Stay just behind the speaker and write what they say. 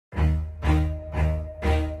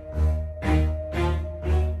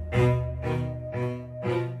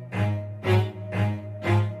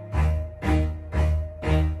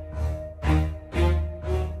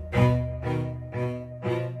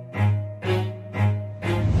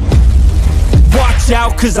watch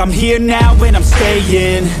out, cause I'm here now and I'm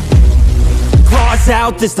staying. Claws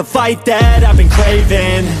out, this the fight that I've been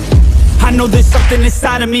craving. I know there's something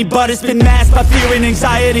inside of me, but it's been masked by fear and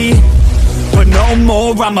anxiety. But no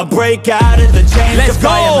more, I'ma break out of the chains. Let's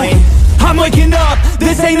defiantly go! I'm waking up,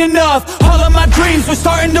 this ain't enough. All of my dreams were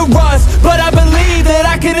starting to rust, but I believe that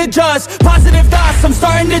I can adjust. Positive thoughts, I'm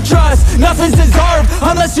starting to trust. Nothing's deserved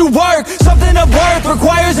unless you work. Something of worth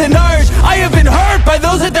requires an urge. I have been hurt by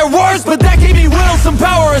those at their worst, but that gave me will, some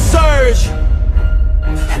power, a surge.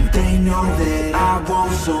 And they know that I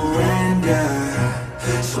won't surrender,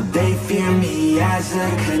 so they fear me as a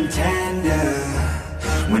contender.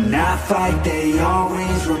 When I fight, they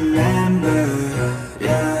always remember,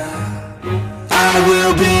 yeah. I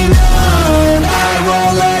will be known, I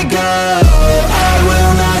won't let go. I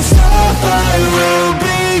will not stop, I will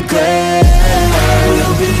be great. I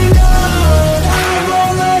will be known, I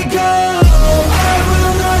won't let go. I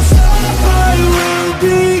will not stop, I will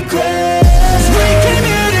be great. 'Cause we came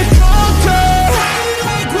here to conquer,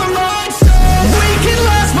 like we're monsters. We can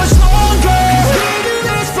last much longer, 'cause we do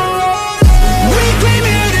this for honor. We came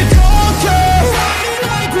here to conquer,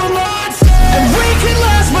 like we're monsters. And we can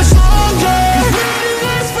last much longer.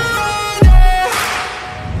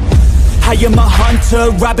 I am a hunter,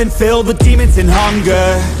 I've been filled with demons and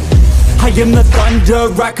hunger. I am the thunder,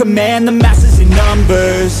 I command the masses in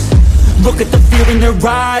numbers. Look at the fear in their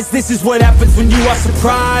eyes, this is what happens when you are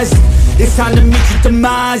surprised. It's time to meet your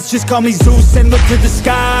demise, just call me Zeus and look to the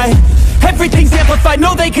sky. Everything's amplified,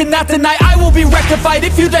 no they cannot deny, I will be rectified.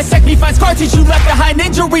 If you dissect me, find scar tissue left behind,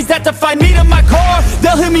 injuries that define me to my core.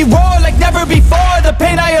 They'll hear me roar like never before. The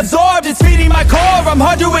pain I absorbed, it's feeding my core. I'm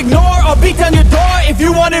hard to ignore, I'll beat down your door. If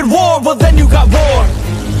you wanted war, well then you got war.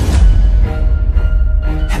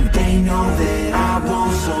 And they know that I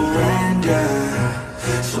won't surrender,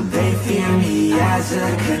 so they fear me as a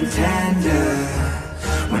contender.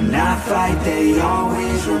 When I fight, they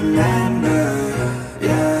always remember,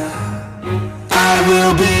 yeah. I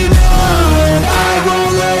will be known, I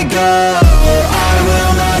won't let go. I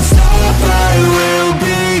will not stop, I will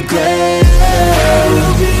be great. I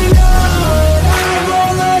will be known, I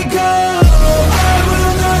won't let go. I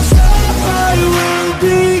will not stop, I will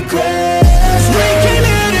be great. 'Cause we came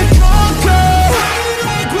here to conquer,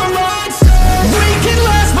 like we're monsters. We can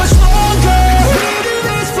last much longer, 'cause we do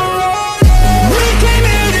this for honor. We came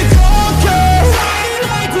here to conquer,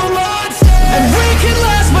 like we're monsters. And we can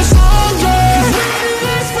last much longer.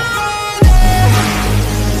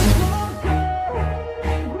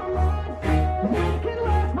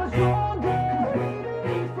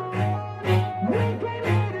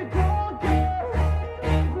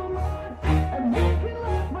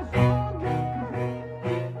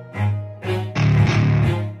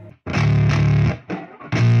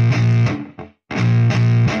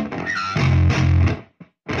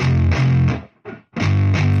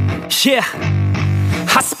 Yeah,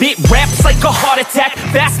 I spit raps like a heart attack,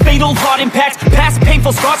 fast fatal heart impact, past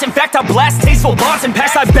painful scars. In fact, I blast tasteful bars and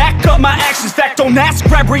packs. I back up my actions, fact don't ask,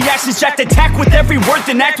 grab reactions, jacked attack with every word,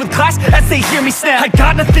 then act with class as they hear me snap. I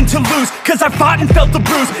got nothing to lose, cause I fought and felt the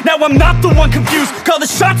bruise. Now I'm not the one confused, call the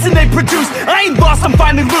shots and they produce. I ain't lost, I'm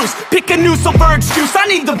finally loose, pick a new silver excuse. I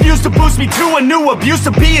need the views to boost me to a new abuse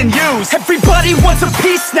of being used. Everybody wants a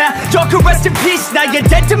piece now, y'all can rest in peace now. You're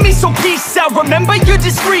dead to me, so peace out, remember you're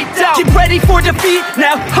just freaked out. Get ready for defeat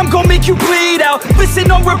now, I'm gonna make you bleed out. Listen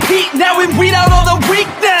on repeat now and weed out all the weak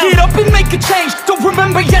now. Get up and make a change, don't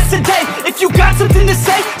remember yesterday. If you got something to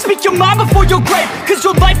say, speak your mind before your grave. Cause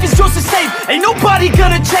your life is yours to save, ain't nobody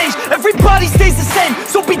gonna change. Everybody stays the same,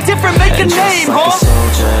 so be different, make a name, like huh? a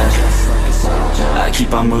soldier, I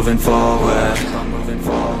keep on moving forward,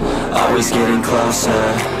 always getting closer.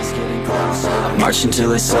 I march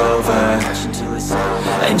until it's over,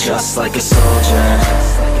 and just like a soldier,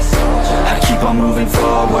 I keep on moving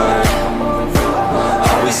forward,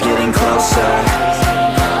 always getting closer.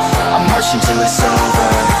 I march until it's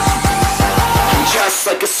over. And just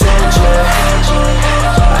like a soldier,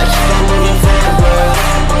 I keep on moving forward,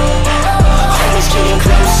 always getting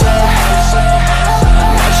closer. I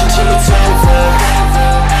march until it's over.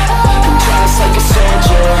 And just like a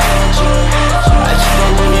soldier, I keep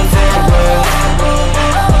on moving forward,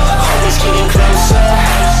 always getting closer.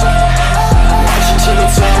 I march until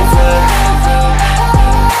it's over.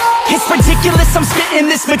 It's ridiculous, I'm spitting Being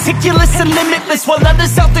this meticulous and limitless, while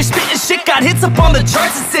others out there spitting shit got hits up on the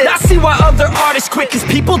charts and shit. I see why other artists quit, cause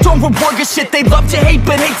people don't reward good shit. They love to hate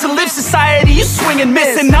but hate to live. Society, you swing and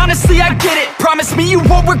miss. And honestly, I get it. Promise me you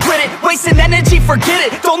won't regret it. Wasting energy, forget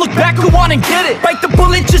it. Don't look back, go on and get it. Bite the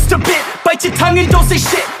bullet just a bit. Bite your tongue and don't say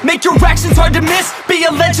shit. Make your actions hard to miss. Be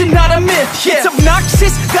a legend, not a myth. Yeah. It's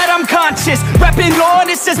obnoxious that I'm conscious. Rapping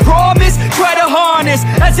honest as promise. Try to harness.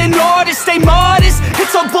 As an artist, stay modest.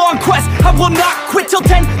 It's a long quest. I will not quit till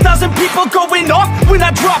 10,000 people going off when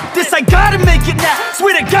I drop this. I gotta make it now.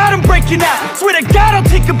 Swear to God I'm breaking out. Swear to God I'll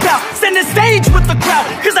take a bow. Stand the stage with the crowd,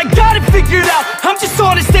 cause I got it figured out. I'm just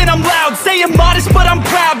honest and I'm loud. Say I'm modest but I'm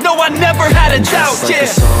proud. No, I never had a doubt. Just like a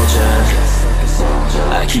soldier,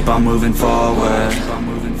 I keep on moving forward.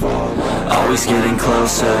 Always getting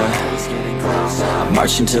closer. I'm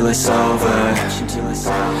marching till it's over.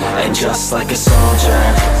 And just like a soldier,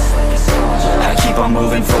 I keep on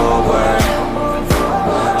moving forward.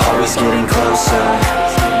 Always getting closer.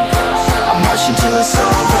 I'm marching till it's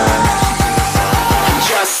over. And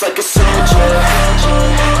just like a soldier,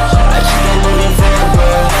 I keep on moving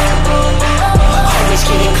forward. Always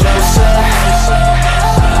getting closer.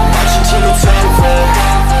 I'm marching till it's over.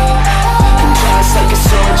 And just like a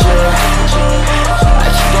soldier, I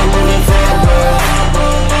keep on moving forward.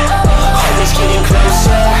 Always getting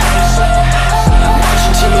closer. I'm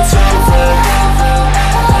marching till it's over.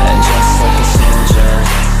 And just like a soldier,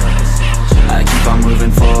 I keep on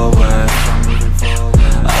moving forward.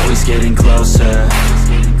 Always getting closer.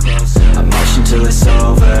 I'm marching till it's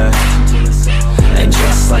over. And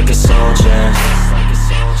just like a soldier,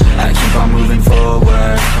 I keep on moving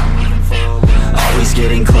forward. Always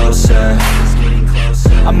getting closer.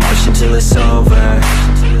 I'm marching till it's over.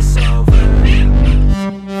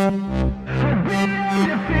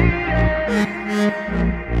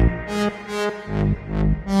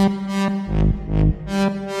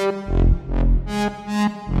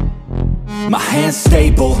 My hands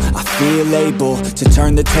stable, I feel able to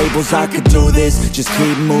turn the tables. I could do this, just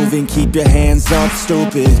keep moving, keep your hands up,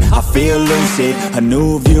 stupid. I feel lucid, a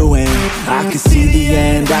new view, and I can see the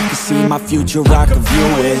end, I can see my future, I can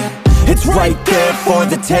view it. It's right there for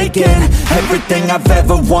the taking. Everything I've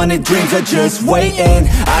ever wanted, dreams are just waiting.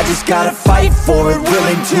 I just gotta fight for it,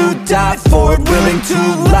 willing to die for it, willing to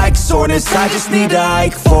like soreness, I just need a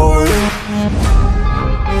hike for it.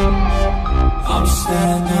 I'm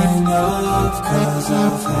standing up cause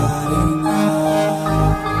I've had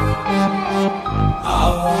enough. I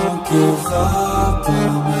won't give up,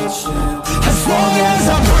 I'm a champion. As long as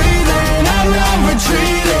I'm breathing, I'm not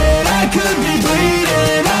retreating. I could be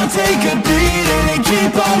bleeding, I'll take a beating and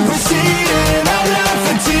keep on proceeding. I'm not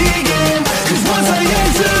fatiguing, cause once I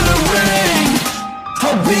enter the ring,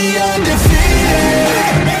 I'll be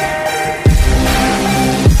undefeated.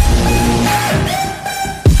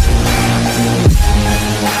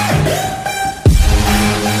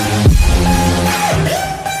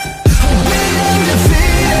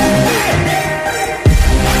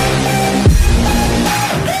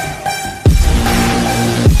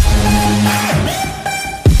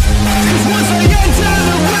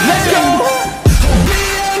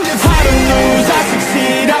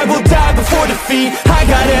 I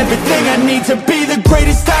got everything I need to be the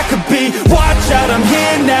greatest I could be. Watch out, I'm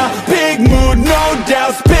here now. Big mood, no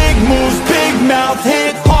doubts. Big moves, big mouth.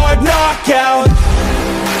 Hit hard, knockout.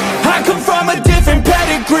 I come from a different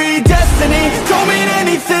pedigree. Destiny don't mean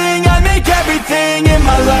anything. I make everything in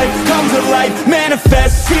my life come to life.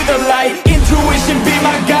 Manifest, see the light. Intuition be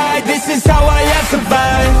my guide. This is how I have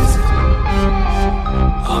survived.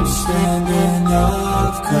 I'm standing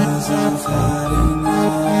up cause I've had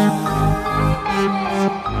enough.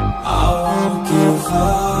 I won't give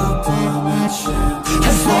up, I'm a champion.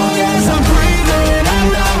 As long as I'm breathing, I'm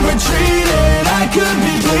not retreating. I could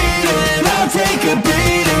be bleeding, I'll take a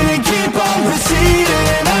beating and keep on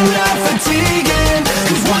proceeding. I'm not fatiguing,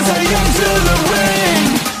 cause once I enter the ring,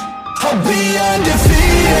 I'll be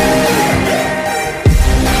undefeated.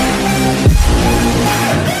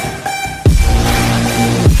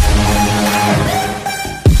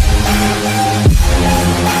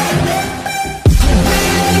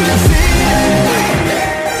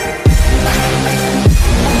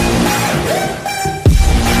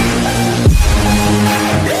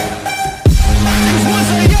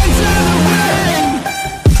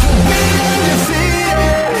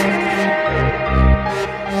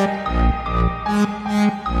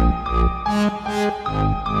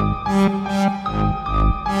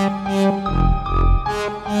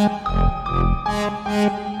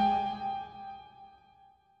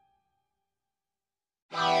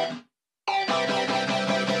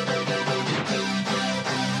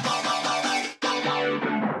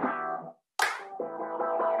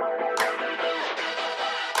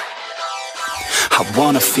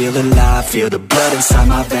 wanna feel alive, feel the blood inside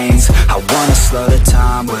my veins. I wanna slow the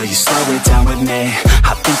time, will you slow it down with me?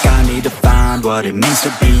 I think I need to find what it means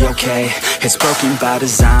to be okay. It's broken by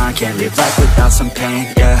design, can't live life without some pain,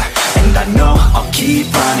 yeah. And I know I'll keep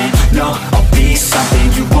running, no, I'll be something.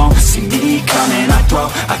 You won't see me coming, I grow,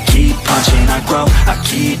 I keep punching, I grow, I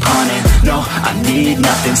keep hunting. No, I need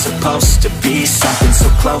nothing, supposed to be something so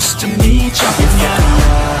close to me. Jumping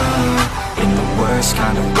out in the worst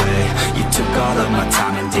kind of way. You took all of my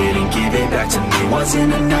time and didn't give it back to me.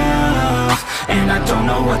 Wasn't enough, and I don't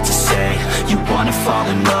know what to say. You wanna fall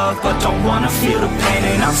in love, but don't wanna feel the pain.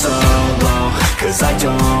 And I'm so low, cause I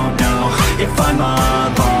don't know if I'm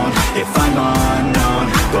alone, if I'm unknown.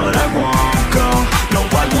 But I won't go, no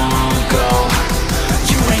I won't go.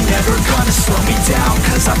 You ain't never gonna slow me down,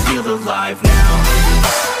 cause I feel alive now.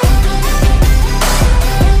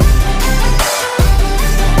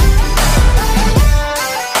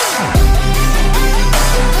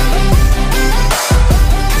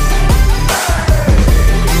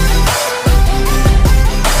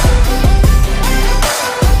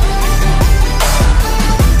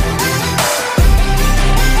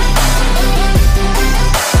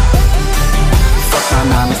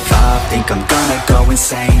 Think I'm gonna go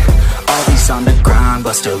insane. Always on the grind,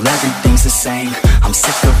 but still everything's the same. I'm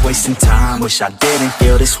sick of wasting time, wish I didn't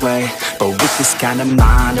feel this way. But with this kind of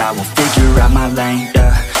mind, I will figure out my lane,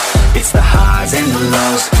 yeah. It's the highs and the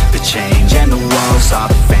lows, the change and the woes. All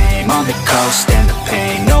the fame on the coast and the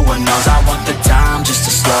pain no one knows. I want the time just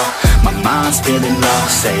to slow, my mind's feeling low.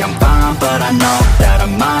 Say I'm fine, but I know that I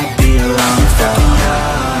might be alone.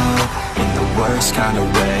 In the worst kind of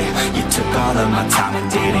way. You took all of my time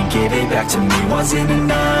and didn't give it back to me. Wasn't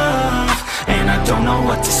enough, and I don't know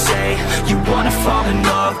what to say. You wanna fall in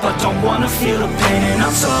love, but don't wanna feel the pain. And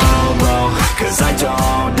I'm so low, cause I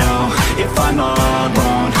don't know if I'm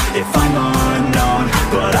alone, if I'm unknown.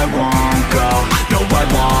 But I won't go, no I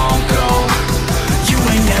won't go. You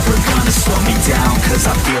ain't never gonna slow me down, cause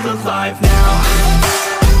I feel alive now.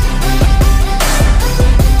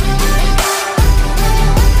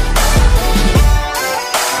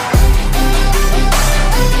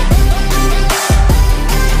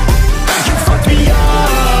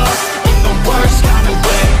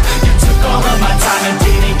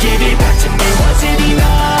 Give it back to me, was it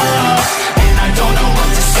enough? And I don't know what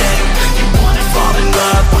to say. You wanna fall in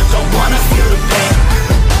love, but don't wanna feel the pain.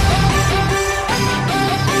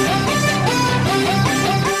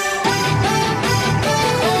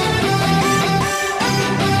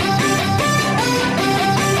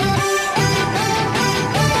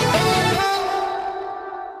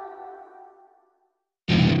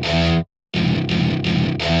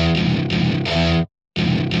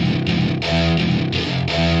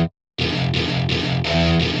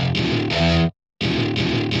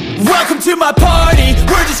 Welcome to my party,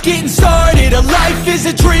 we're just getting started. A life is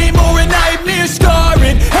a dream or a nightmare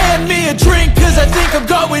scarring. Hand me a drink cause I think I'm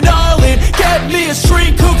going all in. Get me a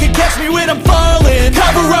shrink who can catch me when I'm falling.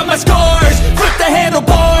 Cover up my scars, flip the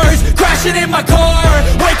handlebars, crashing in my car,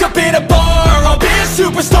 wake up in a bar. I'll be a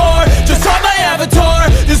superstar, just on my avatar.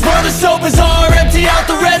 This world is so bizarre, empty out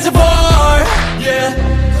the reservoir. Yeah,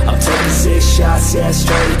 I'm taking 6 shots, yeah,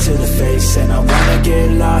 straight to the face. And I wanna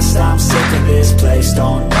get lost, I'm sick of this place.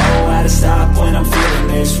 Don't know how to stop when I'm feeling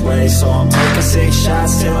this way. So I'm taking 6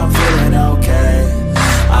 shots till I'm feeling okay.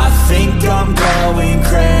 I think I'm going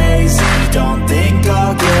crazy, don't think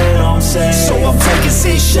I'll get home safe. So I'm taking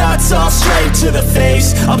 6 shots, all straight to the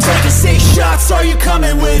face. I'm taking 6 shots, are you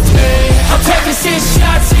coming with me? I'm taking 6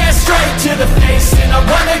 shots, yeah, straight to the face. And I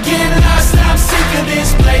wanna get lost, I'm sick of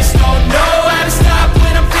this place. Don't know how to stop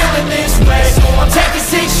when I'm feeling this way. So I'm taking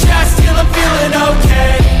 6 shots till I'm feeling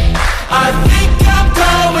okay. I think I'm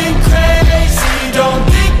going crazy, don't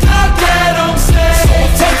think I'll get home safe. So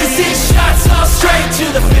I'm taking 6 shots, all straight to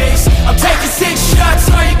the face. I'm taking 6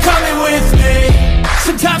 shots, are you coming with me?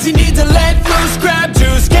 Sometimes you need to let loose, grab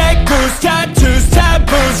juice, get goose, tattoos,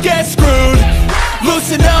 taboos, get screwed.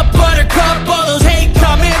 Loosen up, buttercup, all those hate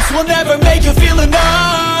comments will never make you feel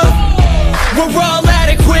enough. We're all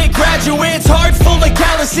adequate graduates, heart full of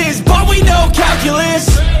calluses, but we know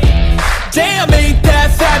calculus. Damn, ain't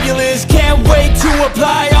that fabulous? Can't wait to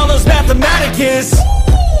apply all those mathematicus.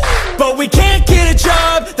 But we can't get a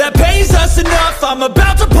job that pays us enough. I'm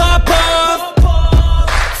about to pop up.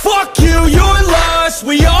 Fuck you, you're lost.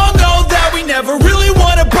 We all know that we never really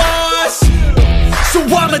want a boss. So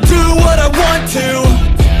I'ma do what I want to,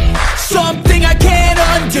 something I can't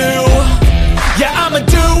undo. Yeah, I'ma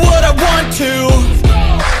do what I want to,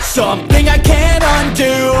 something I can't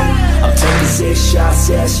undo. I'm taking 6 shots,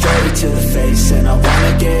 yeah, straight to the face. And I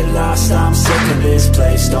wanna get lost, I'm sick of this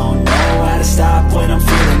place. Don't know how to stop when I'm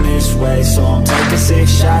feeling this way. So I'm taking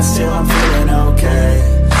 6 shots till I'm feeling okay.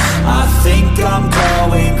 I think I'm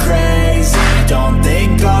going crazy, don't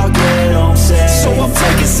think I'll get home safe. So I'm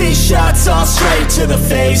taking 6 shots, all straight to the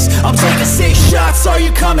face. I'm taking 6 shots, are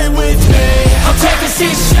you coming with me? I'm taking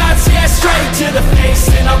 6 shots, yeah, straight to the face.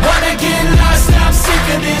 And I wanna get lost, I'm sick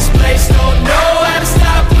of this place. Don't know how to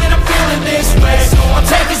stop when I'm feeling this way. So I'm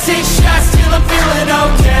taking 6 shots till I'm feeling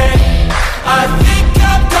okay. I think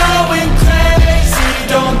I'm going crazy,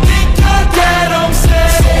 don't think I'll get home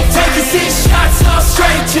safe. So I'm taking 6 shots, all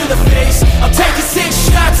straight to the face. I'm taking 6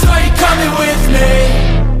 shots, are you coming with me?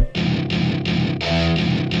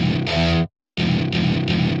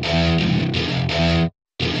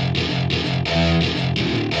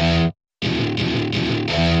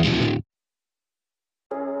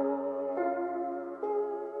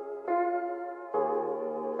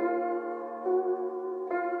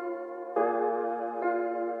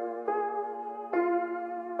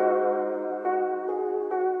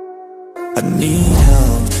 I need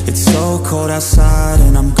help, it's so cold outside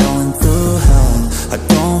and I'm going through hell. I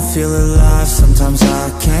don't feel alive, sometimes I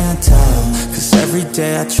can't tell. Cause every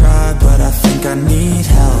day I try, but I think I need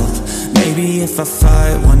help. Maybe if I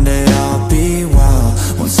fight, one day I'll be well.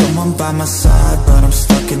 Want someone by my side, but I'm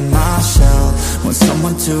stuck in my shell. Want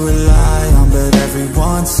someone to rely on, but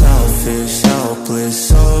everyone's selfish, helpless,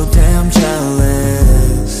 so damn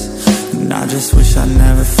jealous. And I just wish I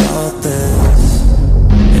never felt this.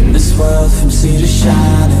 In this world from sea to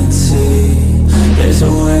shining sea, there's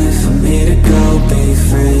a way for me to go be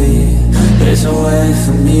free. There's a way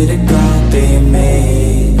for me to go be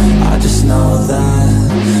me. I just know that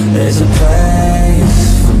there's a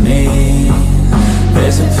place for me.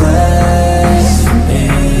 There's a place for me.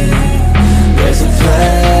 There's a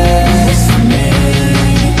place for me.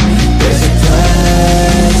 There's a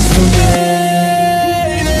place for me.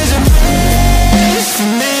 There's a place for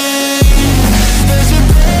me. There's a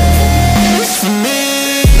place for me.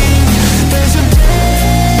 There's a place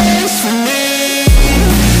for me.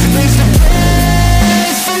 There's a place for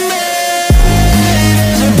me.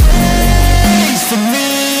 There's a place for me.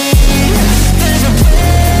 There's a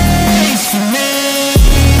place for me.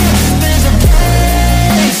 There's a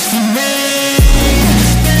place for me.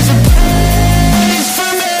 There's a place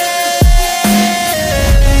for me.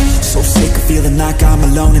 So sick of feeling like I'm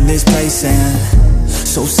alone in this place, and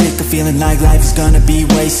so sick of feeling like life is gonna be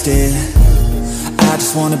wasted. I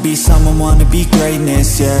just wanna be someone, wanna be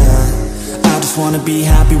greatness, yeah. I just wanna be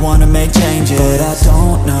happy, wanna make changes. But I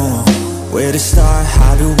don't know where to start,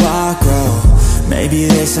 how do I grow? Maybe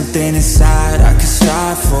there's something inside I could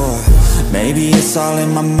strive for. Maybe it's all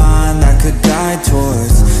in my mind I could guide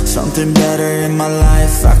towards something better in my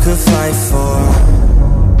life I could fight for.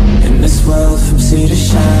 In this world from sea to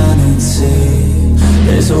shining sea,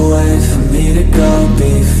 there's a way for me to go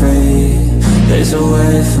be free. There's a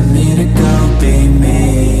way for me to go be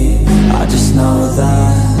me. I just know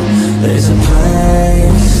that there's a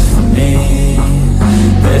place for me.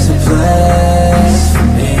 There's a place for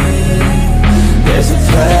me. There's a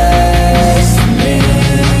place for me.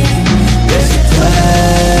 There's a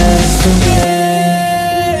place for me.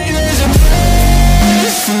 There's a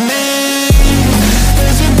place for me.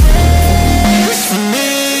 There's a place for me.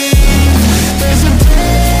 There's a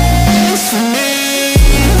place for me.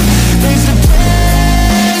 There's a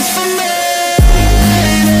place for me.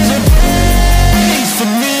 There's a place for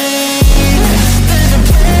me. There's a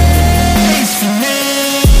place for me.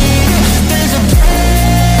 There's a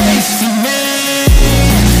place for me.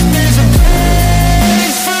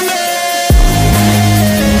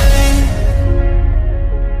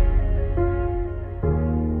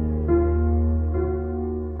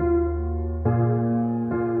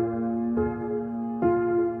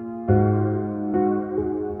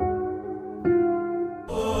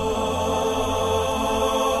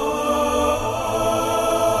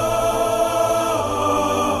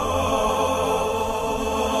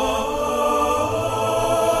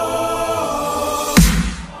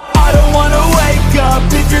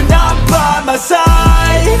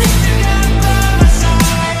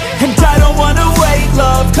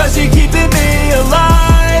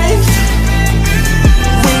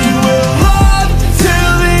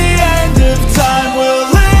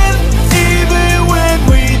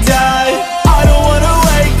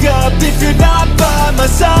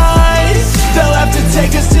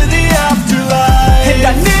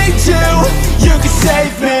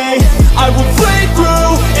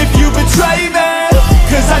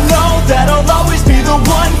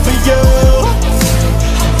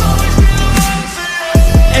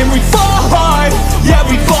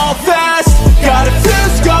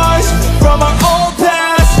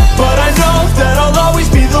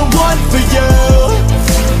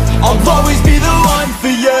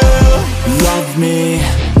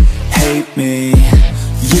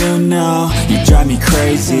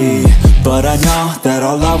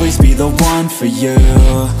 the one for you.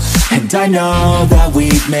 And I know that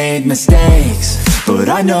we've made mistakes, but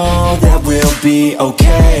I know that we'll be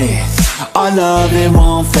okay. Our love, it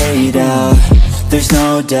won't fade out, there's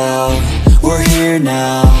no doubt, we're here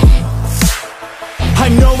now. I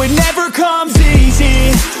know it never comes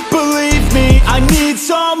easy, believe me, I need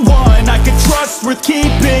someone I can trust, worth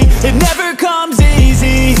keeping. It never comes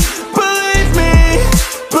easy, believe me,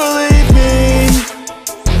 believe me.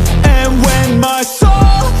 And when my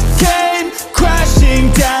soul came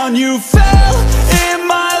crashing down, you fell in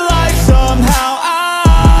my life somehow.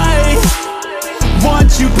 I want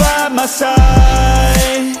you by my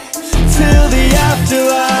side till the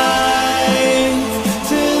afterlife.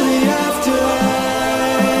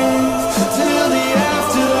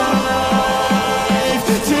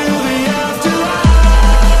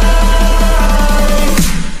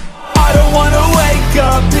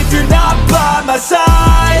 If you're not by my side,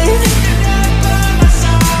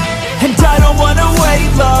 and I don't wanna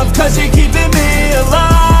wait, love, cause you're keeping me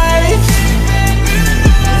alive.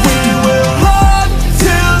 We will love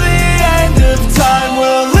till the end of time,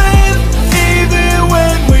 we'll live even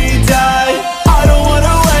when we die. I don't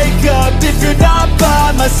wanna wake up if you're not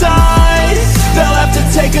by my side. They'll have to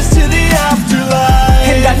take us to the afterlife.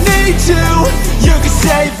 And I need you can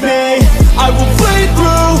save me. I will bleed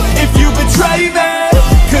through if you betray me,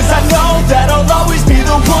 cause I know that I'll always be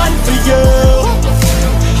the one for you.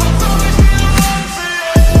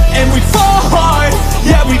 And we fall hard,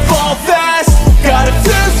 yeah we fall fast. Got a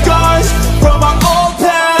few scars from our old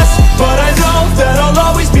past, but I know that I'll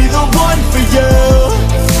always be the one for you.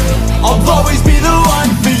 I'll always be the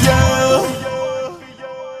one for you.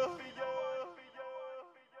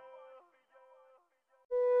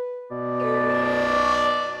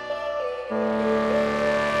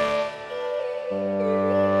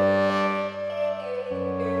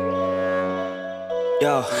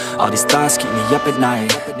 Yo, all these thoughts keep me up at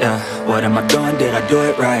night, yeah. What am I doing, did I do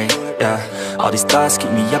it right, yeah. All these thoughts keep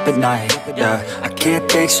me up at night, yeah. I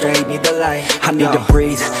can't think straight, need the light. I need to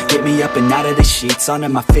breathe, get me up and out of the sheets. Onto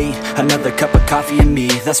my feet, another cup of coffee and me,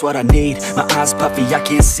 that's what I need. My eyes puffy, I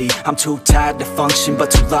can't see, I'm too tired to function, but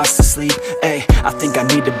too lost to sleep. Ay, I think I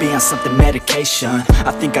need to be on something medication.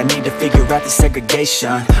 I think I need to figure out the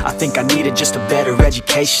segregation. I think I needed just a better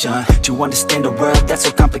education to understand a world that's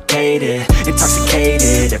so complicated.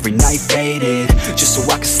 Intoxicated, every night faded, just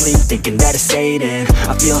so I can sleep thinking that it's Satan.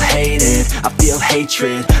 I feel hated, I feel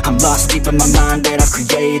hatred, I'm lost deep in my mind that I've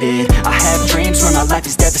created. I have dreams where my life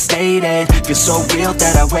is devastated, feel so real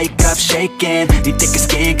that I wake up shaking. Need thicker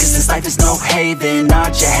skin cause this life is no haven.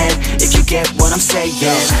 Nod your head if you get what I'm saying.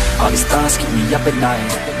 All these thoughts keep me up at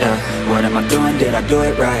night, yeah. What am I doing, did I do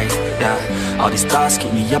it right, yeah. All these thoughts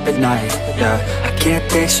keep me up at night, yeah. I can't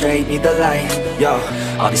think straight, need the light, yo.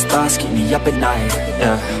 All these thoughts keep me up at night,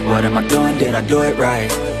 yeah. What am I doing, did I do it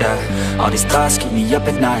right, yeah. All these thoughts keep me up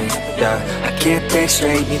at night, yeah. I can't think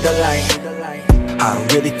straight, need the light. I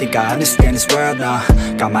don't really think I understand this world now.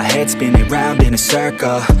 Got my head spinning round in a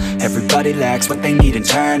circle. Everybody lacks what they need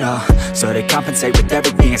internal, so they compensate with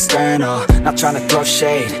everything external. Not trying to throw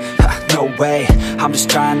shade, no way. I'm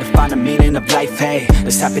just trying to find the meaning of life, hey.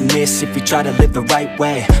 There's happiness if you try to live the right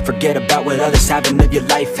way. Forget about what others have and live your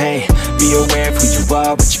life, hey. Be aware of who you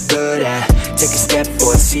are, what you're good at. Take a step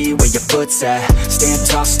forward, see where your foot's at. Stand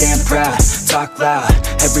tall, stand proud, talk loud.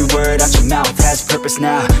 Every word out your mouth has purpose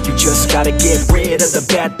now. You just gotta get rid of the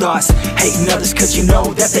bad thoughts. Hating others cause you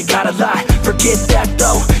know that they got a lie. Forget that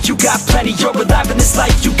though, you got plenty, you're alive in this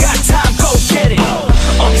life. You got time, go get it.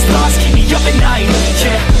 All these thoughts keep me up at night,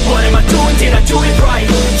 yeah. What am I doing, did I do it right,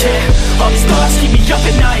 yeah. All these thoughts keep me up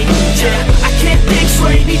at night, yeah. I can't think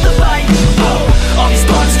straight, need the light, oh. All these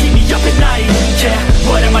thoughts keep me up at night, yeah.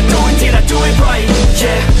 What am I doing, did I do it right,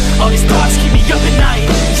 yeah. All these thoughts keep me up at night,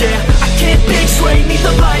 yeah. I can't think straight, need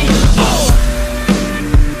the light, oh.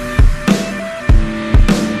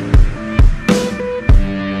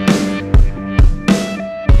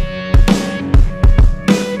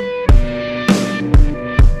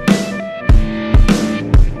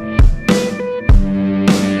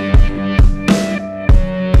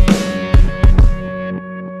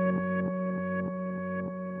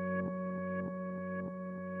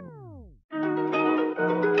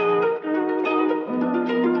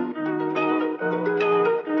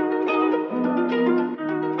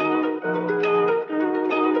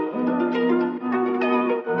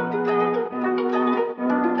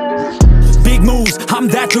 I'm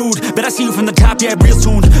that dude, bet I see you from the top, yeah, real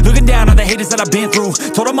soon. Looking down on the haters that I've been through.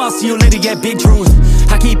 Told them I'll see you later, yeah, big truth.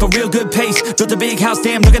 I keep a real good pace, built a big house,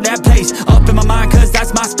 damn, look at that place. Up in my mind, cause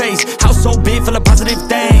that's my space. House so big, full of positive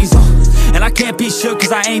things. And I can't be shook,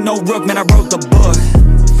 cause I ain't no rook, man, I wrote the book.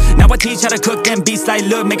 Now I teach how to cook them beats like,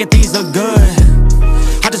 look, making things look good.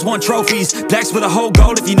 I just want trophies, plaques with a whole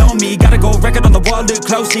goal if you know me. Got a gold record on the wall, look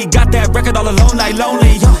closely. Got that record all alone like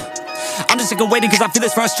lonely. I'm just sick of waiting cause I feel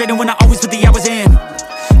it's frustrating when I always put the hours in.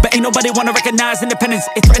 But ain't nobody wanna recognize independence,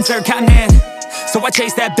 it threatens their continent. So I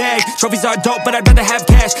chase that bag, trophies are dope but I'd rather have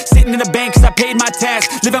cash. Sitting in the bank cause I paid my tax.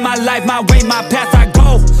 Living my life, my way, my path, I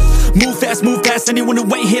go. Move fast, anyone who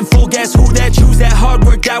ain't hitting full gas. Who that, choose that, hard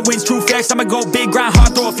work, that wins, true facts. I'ma go big, grind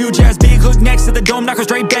hard, throw a few jabs. Big hook next to the dome, knock her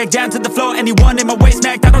straight back down to the floor. Anyone in my way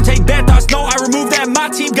smacked, I don't take bad thoughts, no, I remove that. My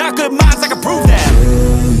team got good minds, I can prove that.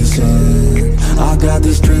 Chasing, I got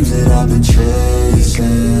these dreams that I've been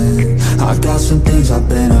chasing. I got some things I've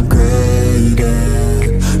been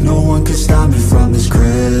upgrading. No one can stop me from this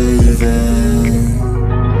craving.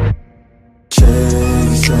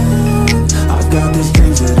 Chasing, I've got these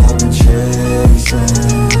dreams that I've been chasing.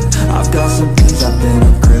 I've got some things I've been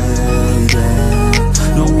upgrading.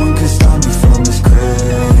 No one can stop me from this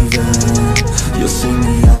craving. You'll see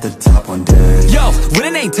me at the top one day. Yo,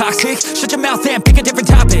 when it ain't toxic, shut your mouth and pick a different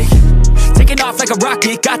topic. Taking off like a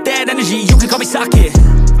rocket, got that energy, you can call me socket.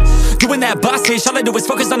 Doing that boss ish, all I do is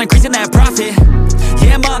focus on increasing that profit.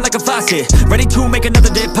 Yeah, I'm on like a faucet, ready to make another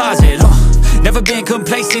deposit. Never been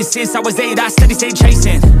complacent since I was 8, I steady stay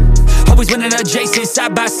chasing. Always winning adjacent,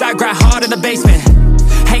 side by side, grind hard in the basement.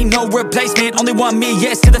 Ain't no replacement, only want me,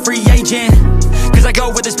 yes, to the free agent. Cause I go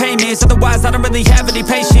with this payments, otherwise I don't really have any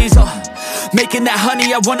patience. Making that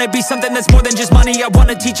honey, I wanna be something that's more than just money. I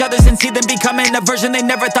wanna teach others and see them becoming a version they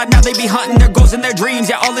never thought. Now they be hunting their goals and their dreams,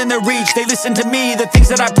 yeah, all in their reach. They listen to me, the things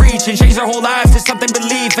that I preach, and change their whole lives to something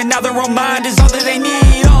belief. And now their own mind is all that they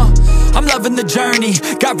need. I'm loving the journey,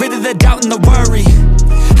 got rid of the doubt and the worry.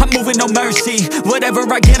 I'm moving no mercy, whatever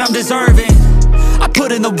I get I'm deserving. I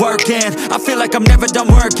put in the work in, I feel like I'm never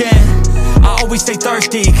done working. I always stay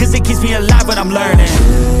thirsty, cause it keeps me alive when I'm learning.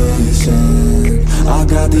 Chasing, I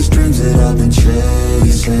got these dreams that I've been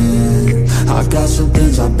chasing. I've got some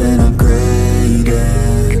things I've been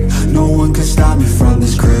upgrading. No one can stop me from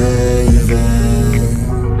this craving.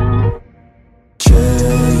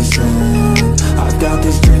 Chasing, I've got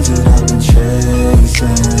these dreams that I've been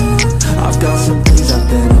chasing. I've got some things I've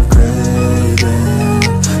been upgrading.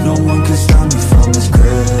 No one can stop me from this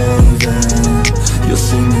craving. You'll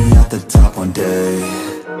see me at the top one day.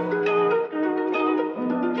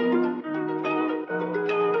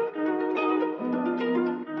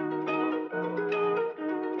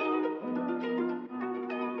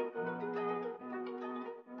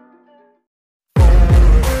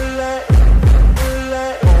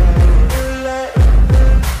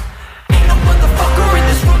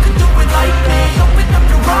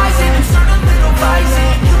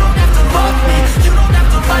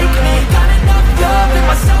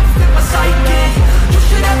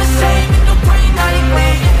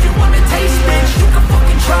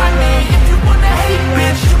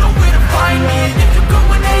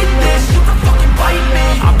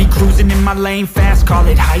 Lane fast, call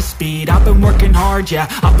it high speed. I've been working hard, yeah,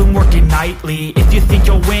 I've been working nightly. If you think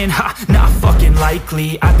you'll win, ha, not fucking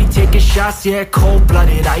likely. I be taking shots, yeah,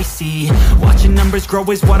 cold-blooded, icy. Watching numbers grow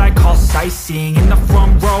is what I call sightseeing. In the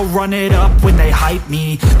front row, run it up when they hype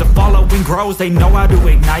me. The following grows, they know how to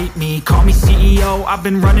ignite me. Call me CEO, I've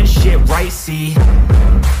been running shit right, see.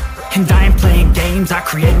 And I ain't playing games, I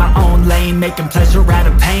create my own lane, making pleasure out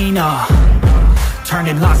of pain,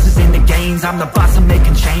 turning losses into gains, I'm the boss, I'm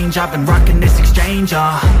making change. I've been rocking this exchange,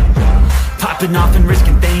 popping off and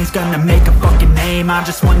risking things, gonna make a fucking name. I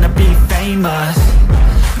just wanna be famous,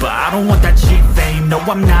 but I don't want that cheap fame. No,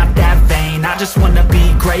 I'm not that vain, I just wanna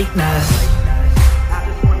be greatness.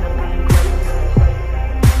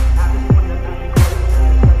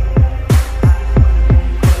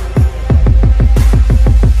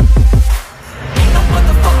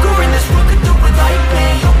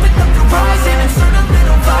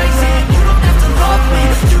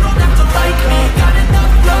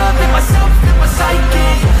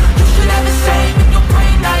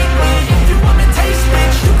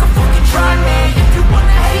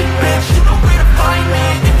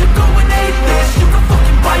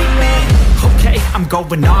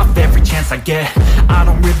 Going off every chance I get. I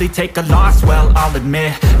don't really take a loss, well, I'll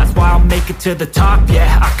admit. That's why I'll make it to the top,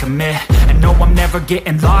 yeah, I commit. And no, I'm never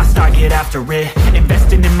getting lost, I get after it.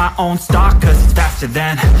 Investing in my own stock, cause it's faster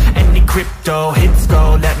than any crypto hits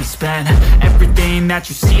go, let me spend. Everything that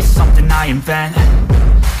you see is something I invent.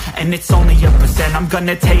 and it's only a percent. I'm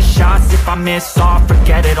gonna take shots, if I miss all,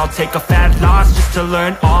 forget it. I'll take a fat loss just to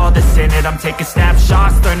learn all that's in it. I'm taking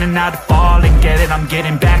snapshots, learning how to fall and get it. I'm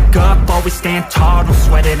getting back up, always stand tall, don't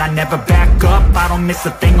sweat it. I never back up, I don't miss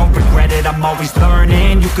a thing, I'll regret it. I'm always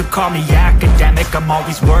learning, you could call me academic. I'm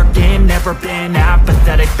always working, never been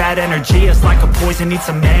apathetic. Bad energy is like a poison, needs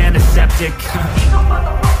some antiseptic.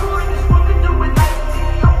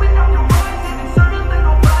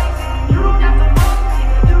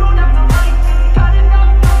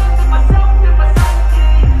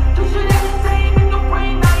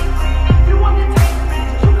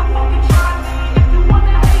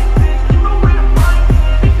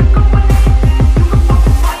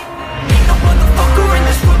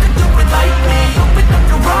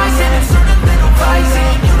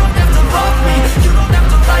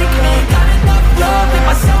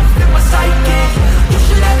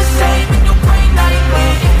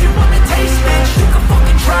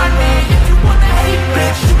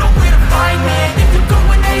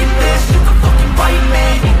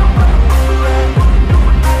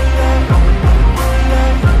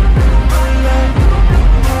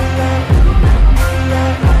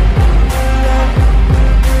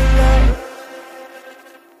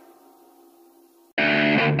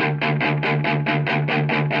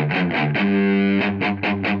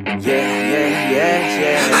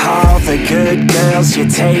 The good girls you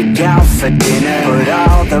take out for dinner, but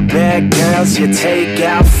all the bad girls you take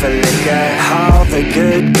out for liquor. All the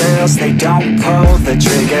good girls, they don't pull the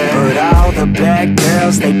trigger, but all the bad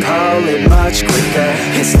girls, they pull it much quicker.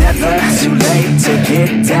 It's never too late to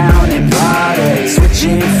get down and party,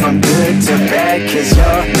 switching from good to bad, cause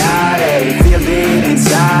you're naughty. Feel it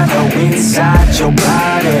inside, oh inside your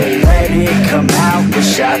body. Let it come out with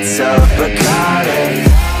shots of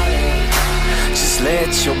Bacardi.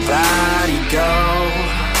 Let your body go,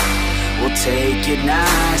 we'll take it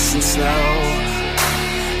nice and slow.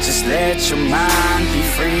 Just let your mind be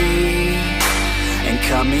free and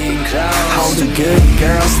come in close. All the good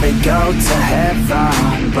girls, they go to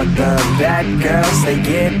heaven, but the bad girls, they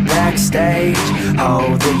get backstage. Oh,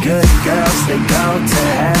 the good girls, they go to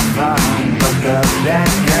heaven, but the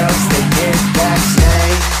bad girls, they get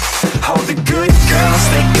backstage. Oh, the good girls,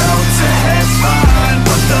 they go to heaven,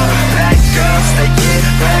 but the bad girls, they get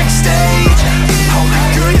backstage. Oh, the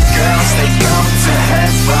good girls, they go to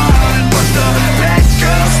heaven, but the bad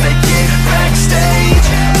girls, they get backstage.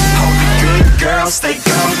 Oh, the good girls, they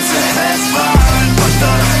go to heaven, but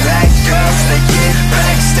the bad girls, they get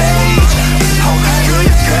backstage. Oh, the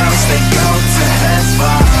good girls, they go to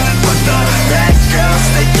heaven, but the bad girls,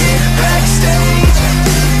 they get backstage.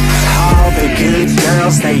 All the good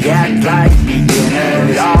girls, they act like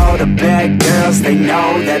beginners. All the bad girls, they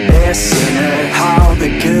know that they're sinners. All the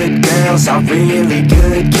good girls are really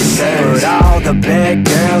good kissers, but all the bad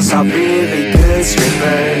girls are really good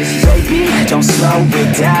strippers. Baby, don't slow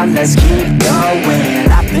it down, let's keep going.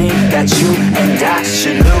 I think that you and I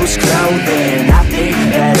should lose clothing. I think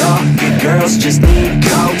that all good girls just need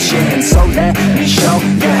coaching. So let me show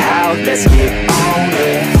you how, let's get on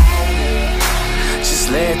it.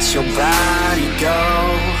 Let your body go,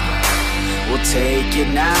 we'll take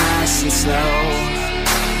it nice and slow.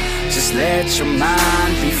 Just let your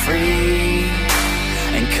mind be free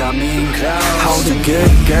and come in close. All the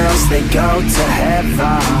good girls, they go to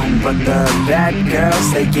heaven, but the bad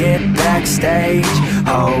girls, they get backstage.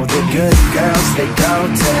 Oh, the good girls, they go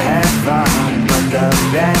to heaven, but the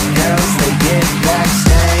bad girls, they get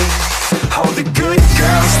backstage. Oh, the good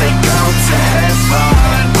girls, they go to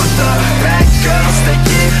heaven, but the bad girls, they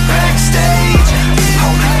get backstage.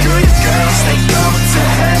 Oh, the good girls, they go to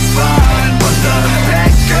heaven, but the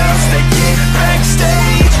bad girls, they get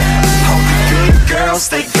backstage. Oh, the good girls,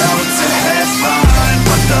 they go to heaven,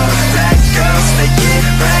 but the bad girls, they get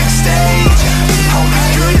backstage. Oh, the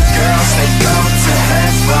good girls, they go to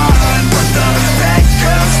heaven, but the bad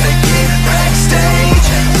girls, they get backstage.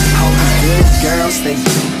 Oh, the good girls, they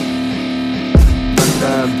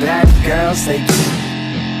the bad girls, they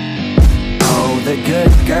oh, the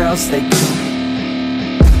good girls, they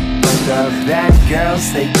but the bad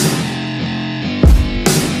girls, they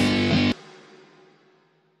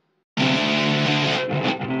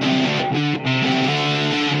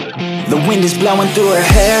The wind is blowing through her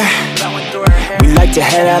hair. We like to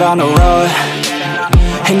head out on the road,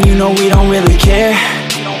 and you know we don't really care,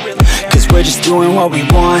 cause we're just doing what we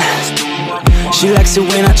want. She likes it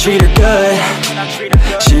when I treat her good.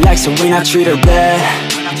 She likes it when I treat her bad.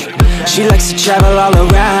 She likes to travel all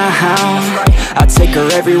around. I'll take her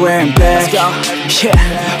everywhere and back. Yeah,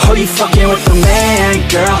 oh, you fucking with the man,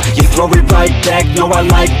 girl. You throw it right back, no, I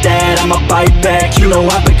like that. I'ma bite back, you know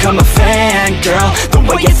I've become a fan, girl. The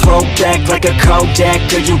way you throw back like a Kodak,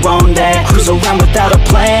 girl, you own that. Cruise around without a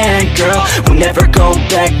plan, girl. We'll never go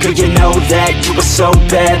back, girl, you know that. You were so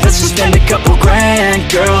bad, let's just spend a couple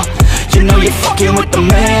grand, girl. You know you're fucking with the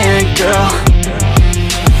man, girl.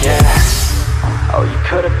 Yeah. Oh, you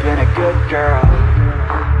could've been a good girl,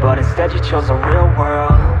 but instead you chose a real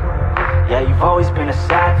world. Yeah, you've always been a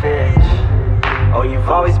savage. Oh, you've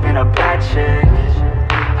always been a bad chick.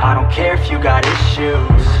 I don't care if you got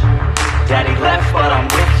issues. Daddy left, but I'm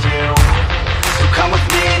with you. So come with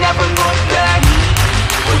me and never look back.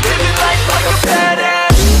 We're living life like a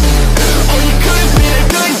badass. Oh, you could've been a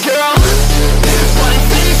good girl, but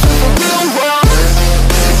instead you chose a real world.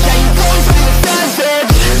 Yeah, you've always been a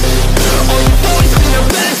savage. Oh, you've always been a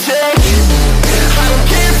bad chick. I don't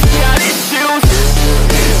care if you got issues.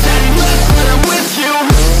 Daddy left, but I'm with you.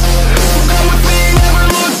 So come with me and never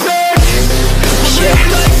look back. We're living life like a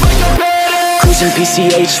badass. Cruising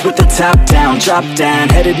PCH with the top down, drop down,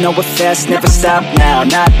 headed nowhere fast, never stop now,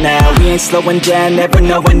 not now. We ain't slowing down, never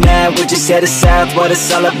knowing that. We're just headed south, what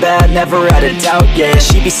it's all about, never out of doubt, yeah.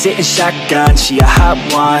 She be sitting shotgun, she a hot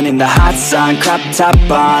one, in the hot sun, crop top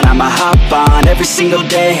on. I'ma hop on, every single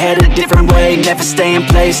day, head a different way. Never stay in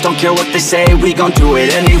place, don't care what they say, we gon' do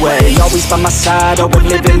it anyway. Always by my side, oh, we're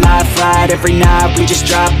living life right. Every night, we just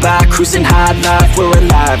drive by, cruising high life. We're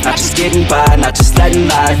alive, not just getting by, not just letting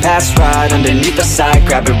life pass right underneath the side,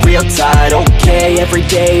 grab it real tight. Okay, every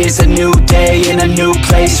day is a new day in a new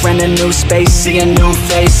place, rent a new space, see a new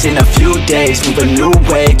face in a few days. Move a new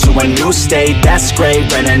way to a new state, that's great.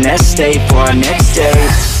 Rent an estate for our next date.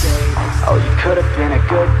 Oh, you could've been a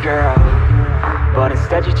good girl, but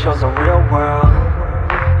instead you chose a real world.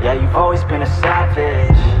 Yeah, you've always been a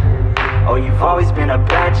savage. Oh, you've always been a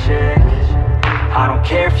bad chick. I don't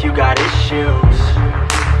care if you got issues.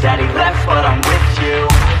 Daddy left, but I'm with you.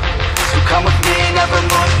 So come with me and never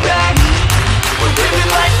look back. We're living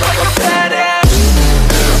life like a badass.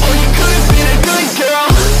 Oh, you could've been a good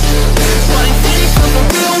girl, but instead you chose a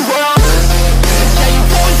real world. Yeah,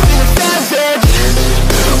 you've always been a savage.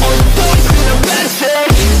 Oh, you've always been a bad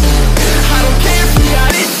chick. I don't care if you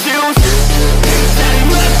got issues. Daddy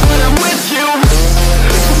left, but I'm with you.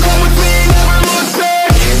 So come with me and never look back. We're living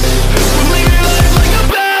life like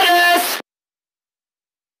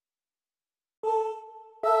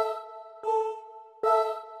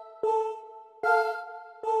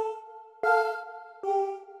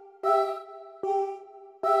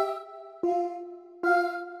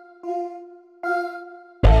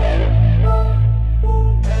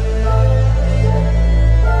a badass.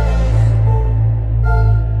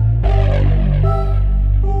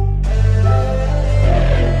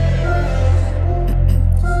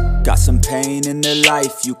 Got some pain in their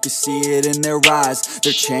life, you can see it in their eyes.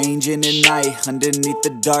 They're changing at night, underneath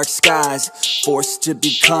the dark skies. Forced to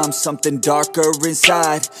become something darker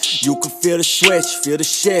inside. You can feel the switch, feel the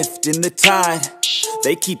shift in the tide.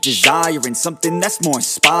 They keep desiring something that's more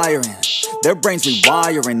inspiring. Their brains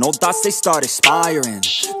rewiring, old thoughts they start expiring.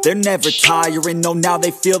 They're never tiring, no, now they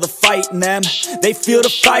feel the fight in them. They feel the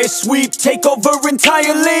fire sweep, take over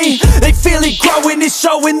entirely. They feel it growing, it's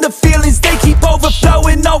showing the feelings. They keep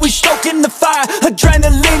overflowing, always stoking the fire.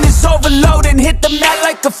 Adrenaline is overloading, hit the mat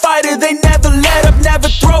like a fighter. They never let up, never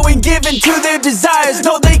throwing, giving to their desires.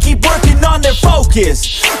 No, they keep working on their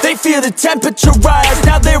focus. They feel the temperature rise,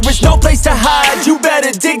 now there is no place to hide. You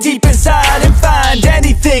better dig deep inside and find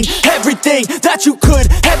anything, everything that you could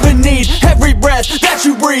ever need. Every breath that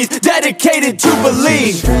you breathe, dedicated to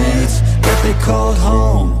believe. Streets that they called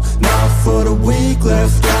home, not for the weak,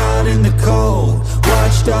 left out in the cold.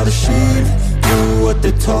 Watched all the sheep do what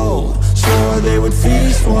they're told, swore they would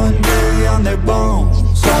feast one day on their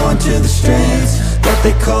bones. Going to the streets that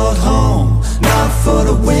they called home, not for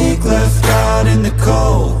the weak, left out in the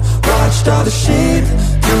cold. Watched all the sheep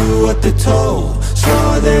do what they're told,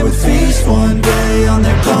 swore they would feast one day on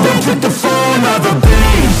their bones. They took the form of a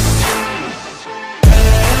beast.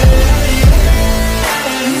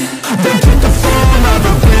 They took the form of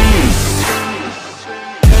a beast.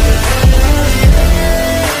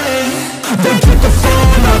 They took the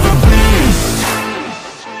form of a beast.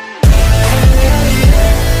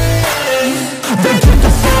 They took the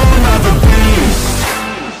form of a beast.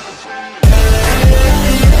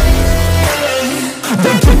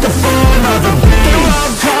 They took the form of a beast. They're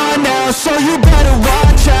all gone now, so you better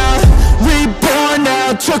watch out. Reborn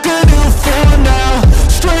now, took a new form now.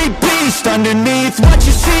 Straight beast underneath what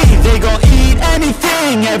you see. They gon' eat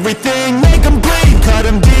anything, everything, make them bleed, cut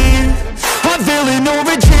them deep. A villain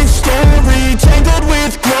origin story.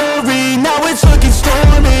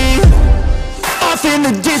 Off in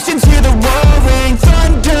the distance, hear the roaring,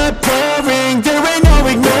 thunder pouring, there ain't no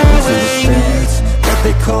ignoring. To the streets that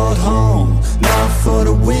they called home, not for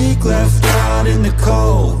the weak, left out in the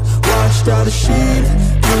cold. Watched all the sheep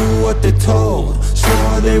do what they're told,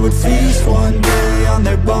 swore they would feast one day on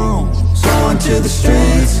their bones. On to the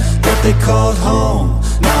streets that they called home,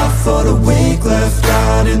 not for the weak, left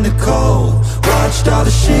out in the cold. Watched all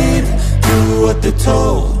the sheep do what they're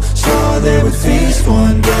told, swore they would feast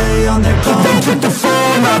one day on their bones. They took the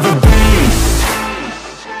form of a beast.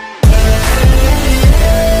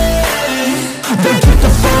 They took the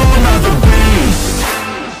form of a beast.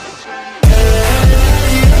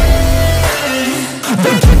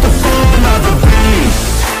 They took the form of a beast.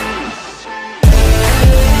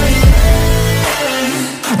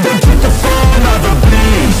 They took the form of a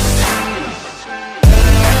beast.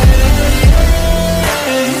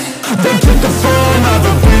 They took the form of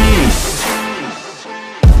a beast.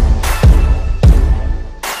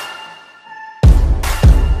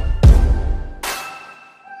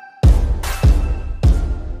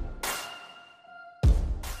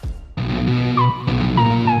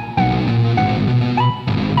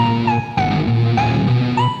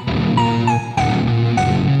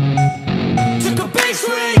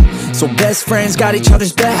 So best friends got each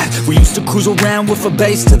other's back. We used to cruise around with a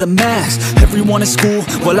bass to the max. Everyone in school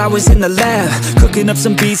while I was in the lab, cooking up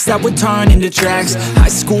some beats that would turn into tracks. High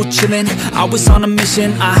school chillin', I was on a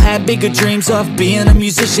mission. I had bigger dreams of being a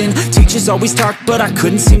musician. Teachers always talked but I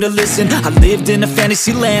couldn't seem to listen. I lived in a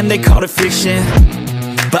fantasy land, they called it fiction.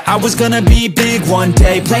 But I was gonna be big one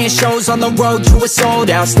day, playing shows on the road to a sold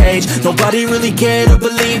out stage. Nobody really cared or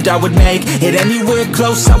believed I would make it anywhere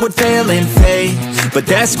close, I would fail and fade. But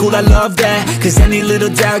that's cool, I love that, cause any little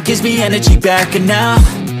doubt gives me energy back. And now,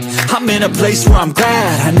 I'm in a place where I'm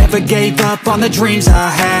glad I never gave up on the dreams I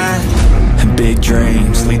had. And big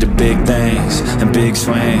dreams lead to big things, and big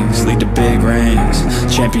swings lead to big rings.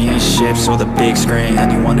 Championships or the big screen,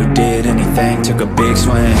 anyone who did anything took a big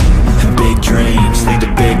swing. And big dreams lead to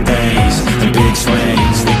big things, and big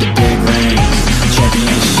swings lead to big rings.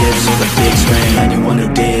 Championships or the big screen, anyone who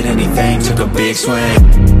did anything took a big swing.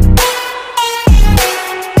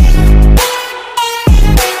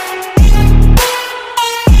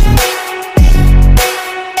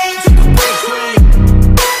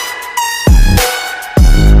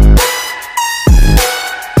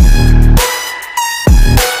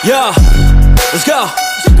 Yeah, let's go.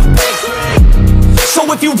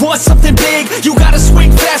 So if you want something big, you gotta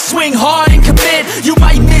swing fast, swing hard and commit. You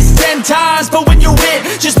might miss 10 times, but when you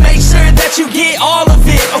hit, just make sure that you get all of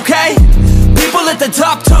it, okay? People at the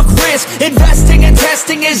top took risks. Investing and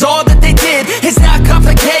testing is all that they did. It's not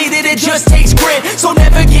complicated, it just takes grit. So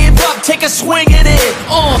never give up, take a swing at it.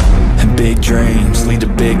 And big dreams lead to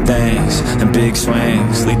big things, and big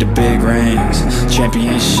swings lead to big rings.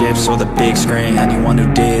 Championships or the big screen, anyone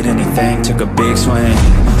who did anything took a big swing.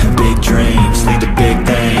 And big dreams lead to big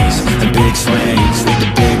things, and big swings lead to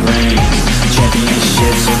big rings.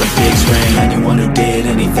 Championships or the big screen, anyone who did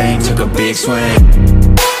anything took a big swing.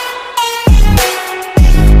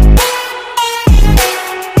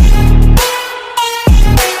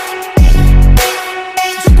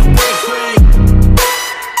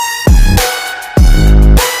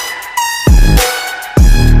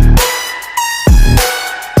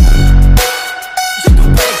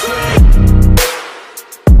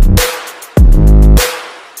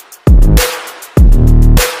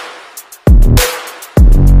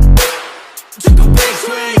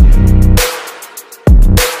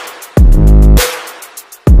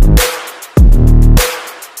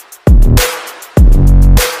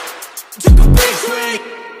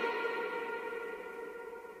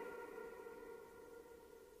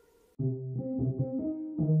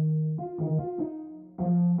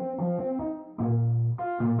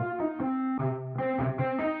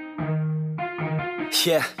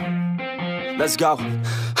 Yeah, let's go.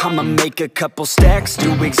 I'ma make a couple stacks,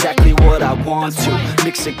 do exactly what I want to.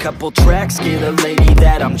 Mix a couple tracks, get a lady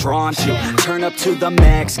that I'm drawn to. Turn up to the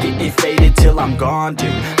max, get it faded till I'm gone, dude.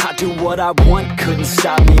 I do what I want, couldn't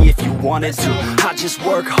stop me if you wanted to. I just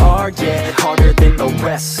work hard, yeah, harder than the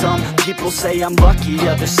rest. Some people say I'm lucky,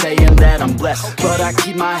 others saying that I'm blessed. But I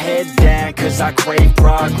keep my head down, cause I crave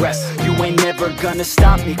progress. You ain't never gonna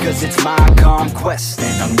stop me, cause it's my conquest.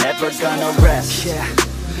 And I'm never gonna rest, yeah.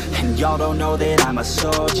 And y'all don't know that I'm a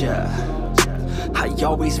soldier. I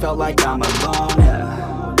always felt like I'm alone,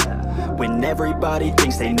 yeah. When everybody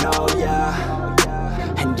thinks they know, yeah.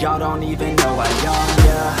 And y'all don't even know I own,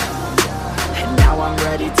 yeah. And now I'm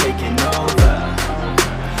ready taking over,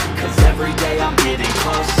 cause every day I'm getting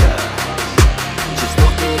closer. Just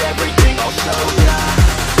look at everything I'll show ya.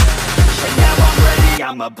 And now I'm ready.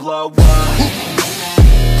 I'ma blow up.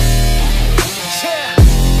 Yeah.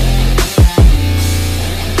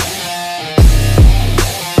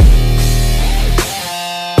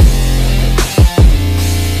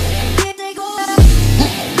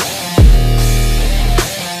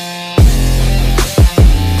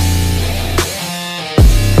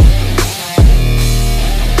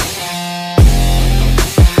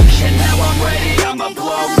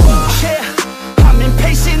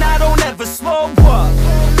 Slow up,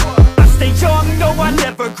 I stay young, no I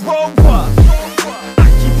never grow up. I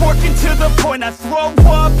keep working to the point I throw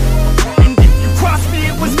up. And if you cross me,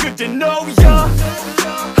 it was good to know ya.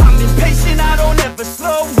 I'm impatient, I don't ever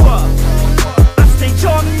slow up. I stay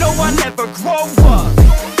young, no I never grow up.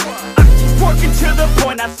 I keep working to the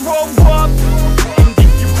point I throw up. And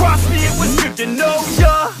if you cross me, it was good to know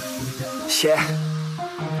ya.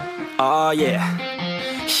 Yeah, oh yeah,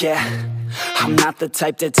 yeah. I'm not the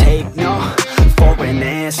type to take no for an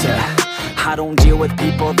answer. I don't deal with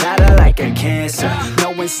people that are like a cancer.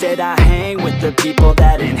 No, instead I hang with the people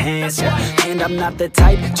that enhance ya. And I'm not the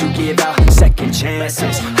type to give out second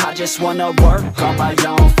chances. I just wanna work on my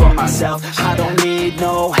own for myself. I don't need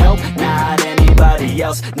no help, not anybody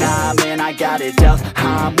else. Nah man, I got it dealt.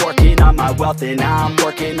 I'm working on my wealth and I'm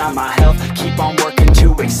working on my health. Keep on working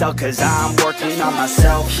to excel, cause I'm working on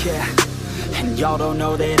myself. Yeah. And y'all don't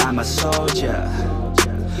know that I'm a soldier.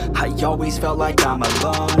 I always felt like I'm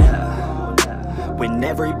alone, yeah. When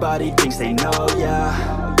everybody thinks they know ya,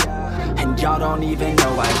 and y'all don't even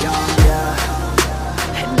know I own ya.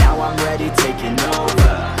 And now I'm ready taking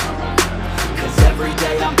over, cause every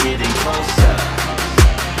day I'm getting closer.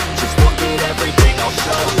 Just look at everything I'll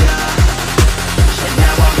show ya. And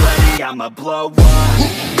now I'm ready, I'ma blow up.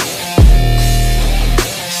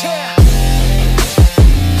 Yeah.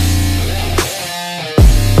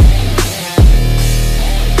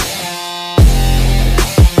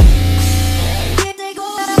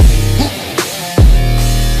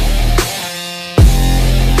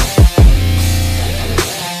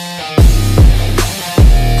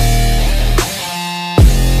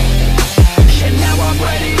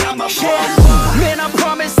 Man, I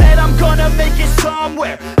promise that I'm gonna make it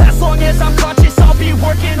somewhere. As long as I'm conscious, I'll be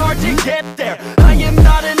working hard to get there. I am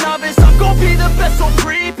not a novice, I'm gonna be the best, so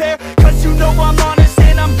prepare. Cause you know I'm honest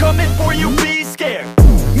and I'm coming for you, be scared.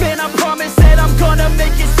 Man, I promise that I'm gonna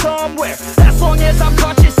make it somewhere. As long as I'm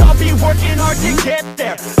conscious, I'll be working hard to get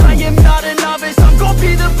there. I am not a novice, I'm gonna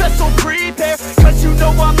be the best, so prepare. Cause you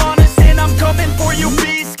know I'm honest and I'm coming for you,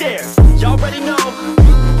 be scared. Y'all already know.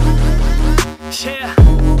 Yeah.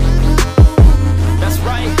 That's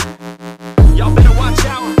right, y'all better watch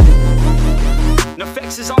out.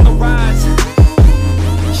 NEFFEX is on the rise.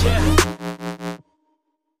 Yeah.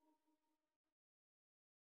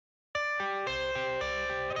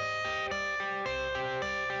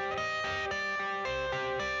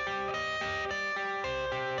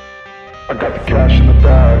 I got the cash in the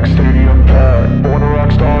bag, stadium packed. Born a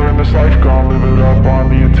rock star in this life, gon' live it up on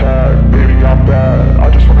the attack. Baby, I'm bad, I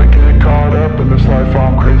just wanna get caught up in this life.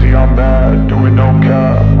 I'm crazy, I'm mad, doing no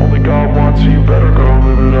cap. Only God wants, so you better go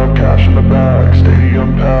live it up. Cash in the bag,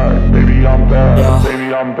 stadium packed. Baby, I'm bad, yeah.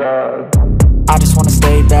 Baby, I'm bad. I just wanna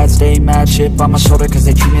stay bad, stay mad. Chip on my shoulder cause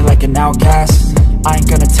they treat me like an outcast. I ain't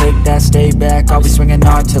gonna take that, stay back. I'll be swinging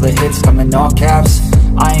hard till the hits come in all caps.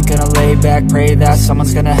 I ain't gonna lay back, pray that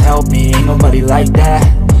someone's gonna help me. Ain't nobody like that.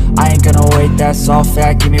 I ain't gonna wait, that's all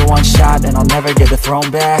fact. Give me one shot and I'll never get the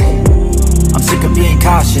throne back. I'm sick of being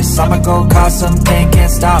cautious, I'ma go cause something,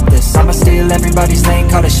 can't stop this. I'ma steal everybody's lane,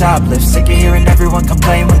 call it shoplift. Sick of hearing everyone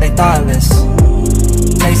complain when they thoughtless.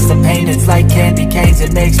 Taste the pain, it's like candy canes.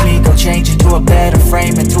 It makes me go change into a better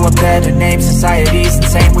frame, into a better name. Society's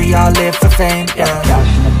insane, we all live for fame, yeah.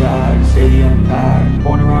 Cash in the bag, stadium packed.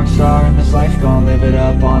 Born a rock star in this life, gon' live it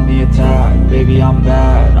up on the attack. Baby, I'm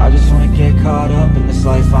bad, I just wanna get caught up in this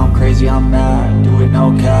life. I'm crazy, I'm mad, do it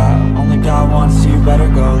no cap. Only God wants, so you better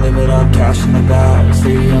go live it up. Cash in the bag,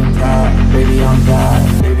 stadium packed. Baby, I'm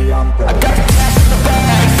bad, baby, I'm bad. I got the cash in the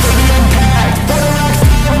bag, stadium packed. Born a rock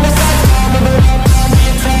star in this life, gon' live it up.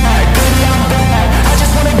 Baby, I'm bad, I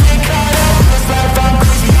just wanna get caught up in this life. I'm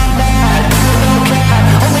crazy, I'm mad, do it no cap.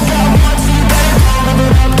 Only God wants, so you better go live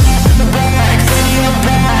it up. Cash in the bag, stadium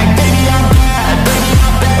packed. Baby, I'm bad, baby,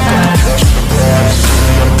 I'm bad. Cash in the bag,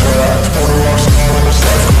 stadium packed. Born a rock star in this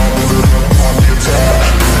life, gon' live it up on the attack.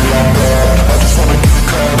 Baby, I'm bad, I just wanna get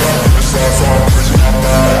caught up in this life. I'm crazy, I'm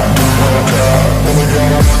mad.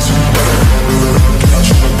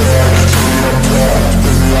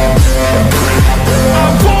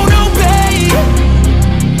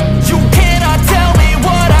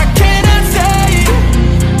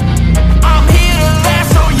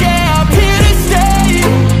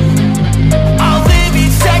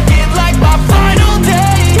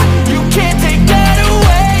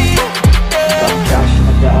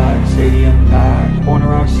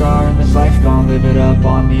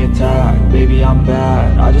 the attack. Baby, I'm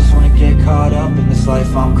bad, I just wanna get caught up in this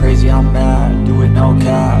life. I'm crazy, I'm mad, do it no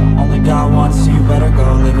cap. Only got one, so you better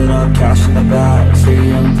go live it up. Cash in the bag,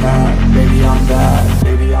 stadium packed. Baby, I'm bad,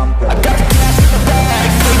 baby, I'm bad. I got the cash in the bag,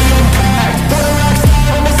 stadium packed. Put a rock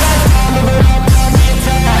star in this life, I'm live it up on the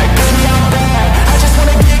attack. Baby, I'm bad, I just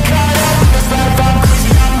wanna get caught up in this life. I'm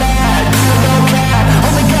crazy, I'm mad, do it no cap.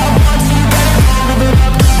 Only got one, so you better go live it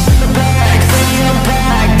up. Cash in the bag, stadium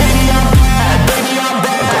packed. Baby, I'm bad, baby, I'm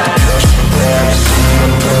bad. I got the cash in the bag,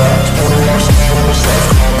 stadium packed. Put a rock star in this life,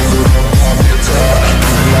 I'm live it up on the attack.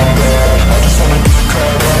 Baby, I'm bad, I just wanna get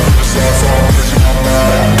caught up in this life. I'm crazy, I'm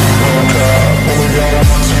mad, do it no cap. Only got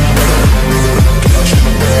one, so you better go live it up. Cash in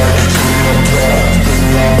the bag, stadium packed.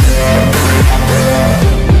 Baby, I'm bad, baby, I'm bad.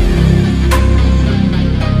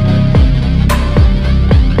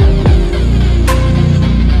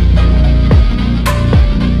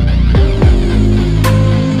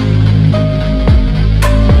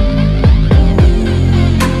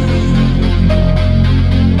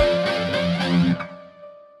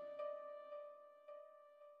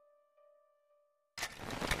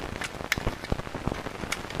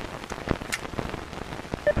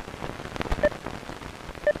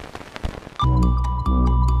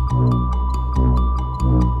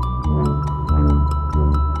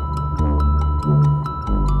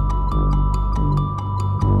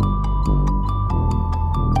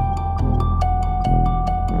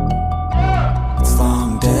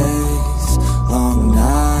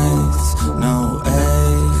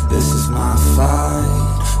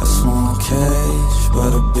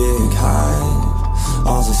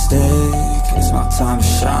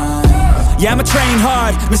 Yeah, I'ma train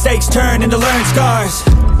hard, mistakes turn into learned scars.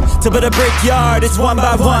 To build a brickyard, it's one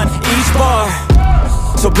by one, each bar.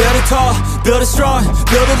 So build it tall, build it strong,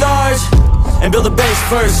 build it large. And build a base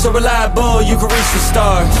first, so reliable you can reach the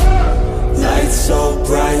stars. Lights so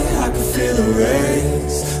bright, I can feel the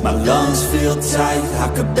rays. My lungs feel tight, I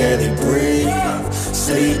could barely breathe.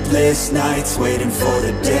 Sleepless nights, waiting for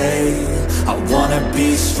the day. I wanna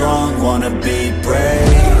be strong, wanna be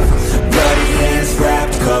brave. Bloody hands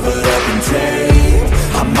wrapped, covered up in tape.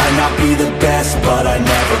 I might not be the best, but I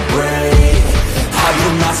never break. I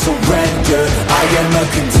will not surrender, I am a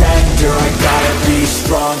contender. I gotta be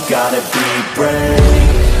strong, gotta be brave.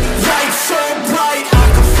 Lights so bright, I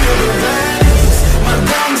can feel the rays. My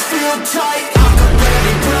lungs feel tight, I can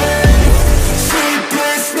barely breathe.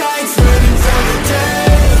 Sleepless nights, waiting for the day.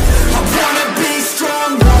 I wanna be strong,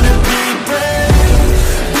 wanna be brave.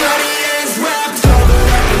 Bloody hands wrapped, covered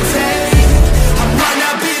up in tape. I might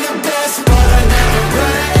not be the best, but I never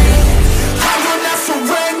break. I will not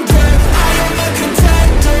surrender, I am a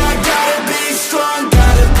contender. I gotta be strong,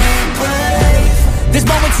 gotta be brave. There's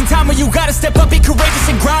moments in time where you gotta step up, be courageous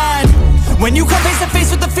and grind. When you come face to face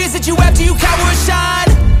with the fears that you have, do you cower or shine?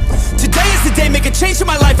 Today is the day, make a change in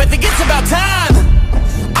my life, I think it's about time.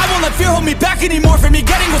 I won't let fear hold me back anymore from me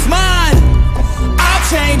getting what's mine. I'll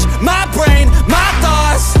change my brain, my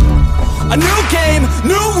thoughts. A new game,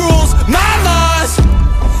 new rules, my laws.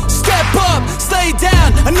 Step up, slay down,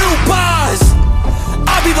 a new boss.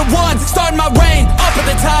 I'll be the one starting my reign up at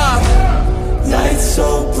the top. Lights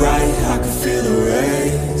so bright, I can feel the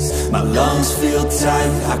rays. My lungs feel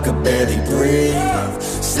tight, I could barely breathe.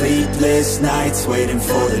 Sleepless nights, waiting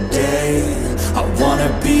for the day. I wanna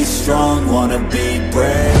be strong, wanna be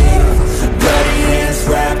brave. Bloody hands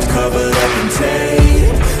wrapped, covered up in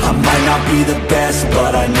tape. I might not be the best,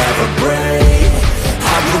 but I never break.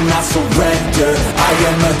 I will not surrender, I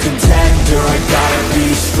am a contender. I gotta be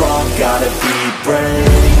strong, gotta be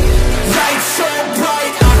brave. Lights so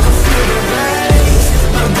bright, I can feel the rays.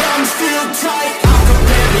 My lungs feel tight, I can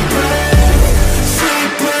barely breathe.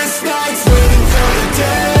 Sleepless nights, waiting for the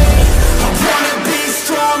day. I wanna be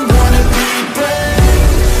strong, wanna be brave.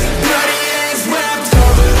 Bloody hands wrapped,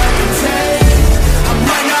 covered up in tape. I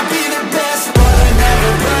might not be the best, but I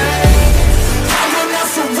never break. I will not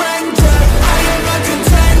surrender, I am a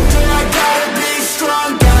contender. I gotta be strong,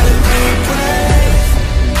 gotta be brave.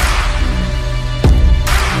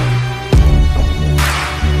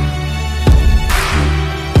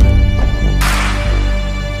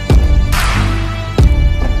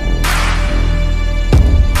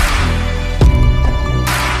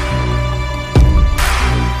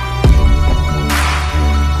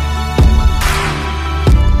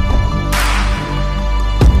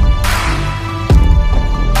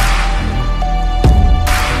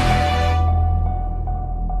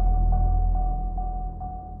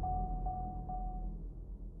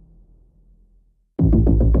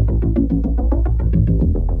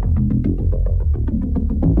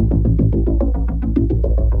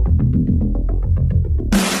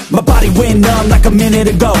 body went numb like a minute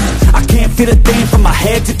ago. I can't feel a thing from my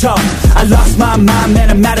head to toe. I lost my mind, man,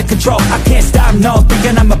 I'm out of control. I can't stop, no,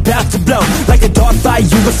 thinking I'm about to blow. Like a dog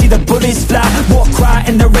fight, you will see the bullets fly. More cry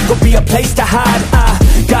and there ain't gonna be a place to hide. I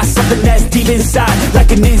got something that's deep inside,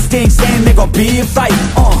 like an instinct saying there gon' be a fight.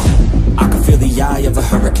 I can feel the eye of a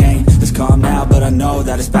hurricane. It's calm now, but I know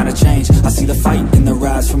that it's bound to change. I see the fight in the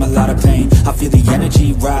rise from a lot of pain. I feel the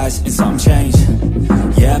energy rise and something change.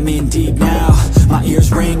 Yeah, I'm in deep now. My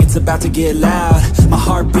ears ring, it's about to get loud. My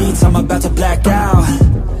heart beats, I'm about to black out.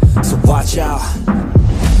 So watch out.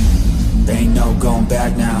 There ain't no going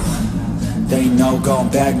back now. There ain't no going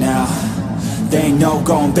back now. There ain't no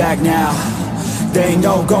going back now. There ain't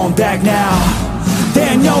no going back now.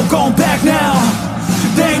 There ain't no going back now.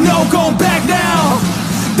 There ain't no going back now.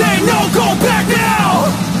 There ain't no going back now.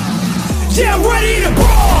 Yeah, I'm ready to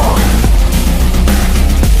brawl.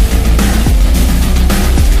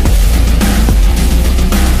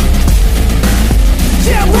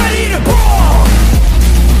 Yeah, I'm ready to brawl.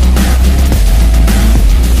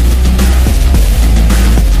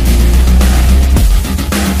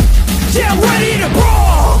 Yeah, I'm ready to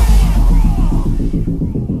brawl.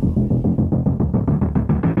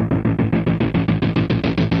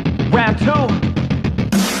 Round two.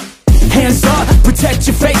 Hands up, protect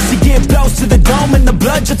your face. You get blows to the dome and the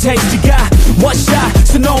blood you'll taste. You got one shot,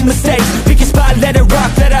 so no mistakes. Pick your spot, let it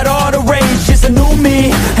rock, let out all the rage. It's a new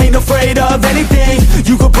me, ain't afraid of anything.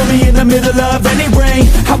 You could put me in the middle of any ring.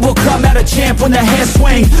 I will come out a champ when the hands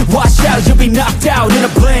swing. Watch out, you'll be knocked out in a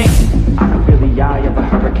blink. I can feel the eye of a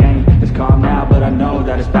hurricane. It's calm now, but I know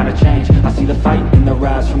that it's bound to change. I see the fight in the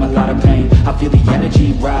rise from a lot of pain. I feel the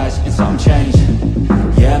energy rise and something change.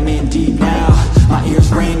 Yeah, I'm in deep now. My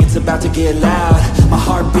ears ring, it's about to get loud. My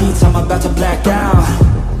heart beats, I'm about to black out.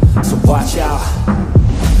 So watch out.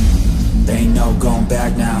 There ain't no going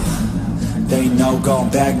back now. There ain't no going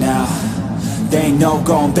back now. There ain't no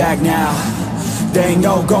going back now. There ain't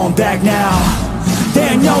no going back now.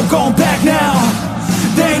 There ain't no going back now.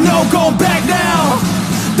 There ain't no going back now.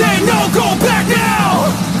 There ain't no going back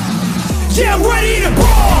now. Yeah, I'm ready to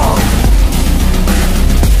brawl.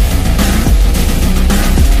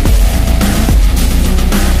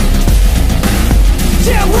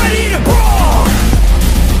 Yeah, I'm ready to brawl.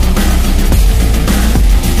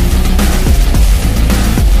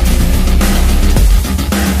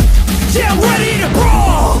 Yeah, I'm ready to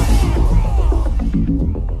brawl.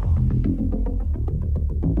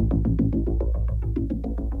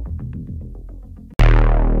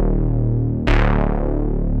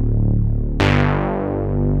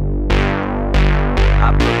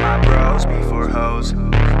 I put my bros before hoes.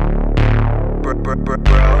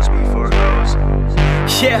 Bros before hoes.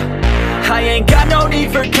 Yeah, I ain't got no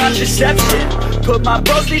need for contraception. Put my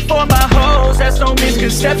bros before my hoes, that's no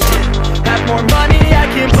misconception. Have more money I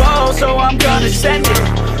can blow, so I'm gonna send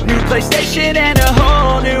it. New PlayStation and a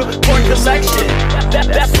whole new porn collection.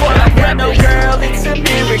 That's what I got, no girl, it's a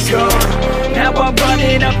miracle. Now I'm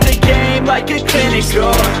running up the game like a clinic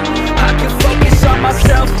score. I can focus on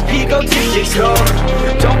myself, egotistical.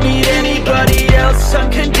 Don't need anybody else,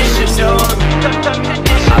 unconditional.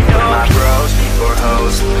 I put my bros before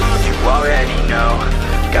hoes, you already know.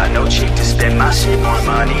 Got no cheek to spend my shit, more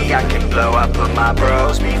money I can blow. I put my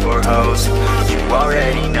bros before hoes, you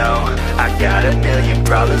already know. I got a million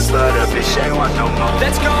problems, but a bitch ain't want no more.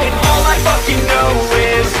 Let's go! And all I fucking know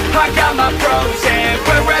is I got my bros, and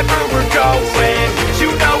wherever we're going,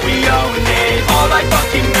 you know we own it. All I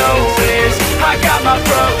fucking know is I got my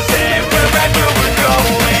bros, and wherever we're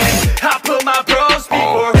going, I put my bros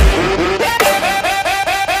before.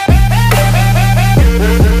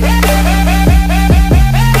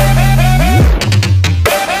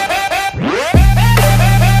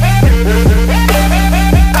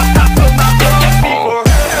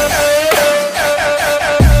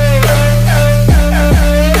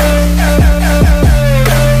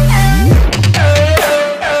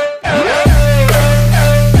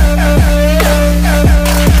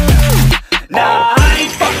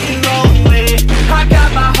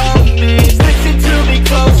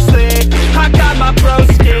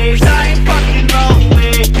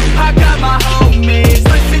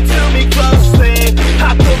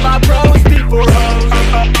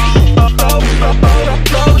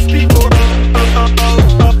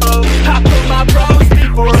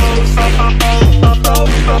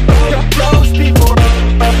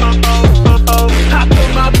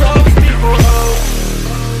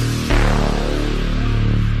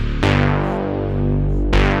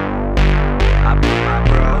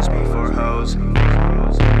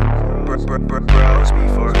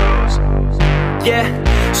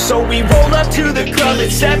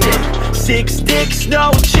 6 dicks,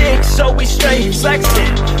 no chicks, so we straight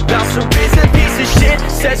flexing. Bouncer is a piece of shit,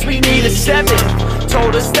 says we need a 7.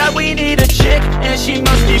 Told us that we need a chick, and she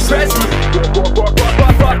must be present.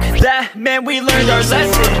 Fuck that, man, we learned our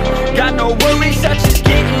lesson. Got no worries, such as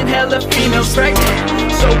getting hella females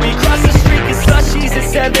pregnant. So we cross the street, get slushies at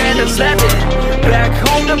 7-Eleven. Back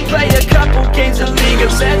home to play a couple games of League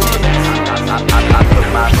of Legends. I put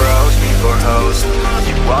my bros before hoes,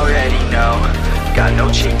 you already know. Got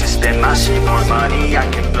no cheek to spend my shit, more money I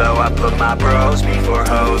can blow. I put my bros before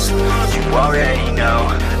hoes, you already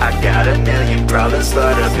know. I got a million problems,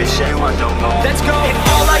 but a bitch ain't want no more. Let's go! And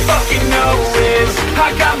all I fucking know is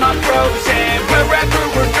I got my bros, and wherever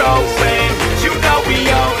we're going, you know we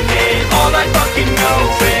own it. All I fucking know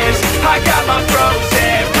is I got